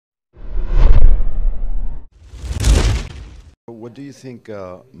What do you think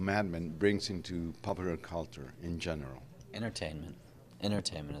Mad Men brings into popular culture in general? Entertainment.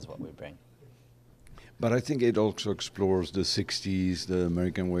 Entertainment is what we bring. But I think it also explores the 60s, the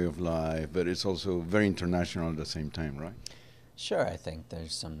American way of life, but it's also very international at the same time, right? Sure, I think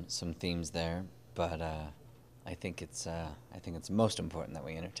there's some themes there, but I think it's most important that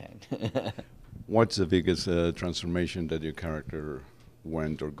we entertain. What's the biggest transformation that your character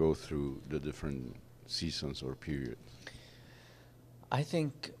went or go through the different seasons or periods? I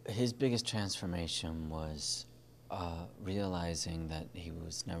think his biggest transformation was realizing that he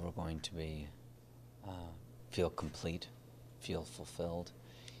was never going to be feel complete, feel fulfilled,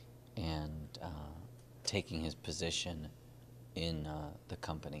 and taking his position in the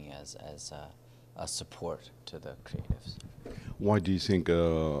company as a support to the creatives. Why do you think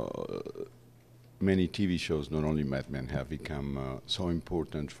many TV shows, not only Mad Men, have become so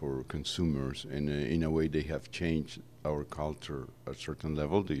important for consumers, and in a way they have changed our culture at a certain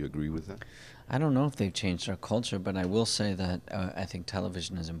level? Do you agree with that? I don't know if they've changed our culture, but I will say that I think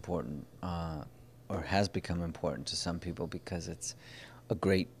television is important, or has become important to some people because it's a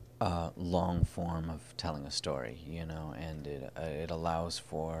great long form of telling a story, you know, and it allows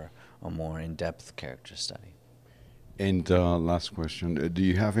for a more in-depth character study. And last question: do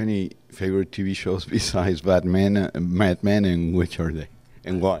you have any favorite TV shows besides Mad Men, and which are they,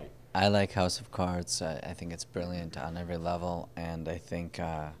 and why? I like House of Cards. I think it's brilliant on every level, and I think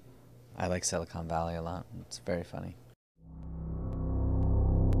I like Silicon Valley a lot. It's very funny.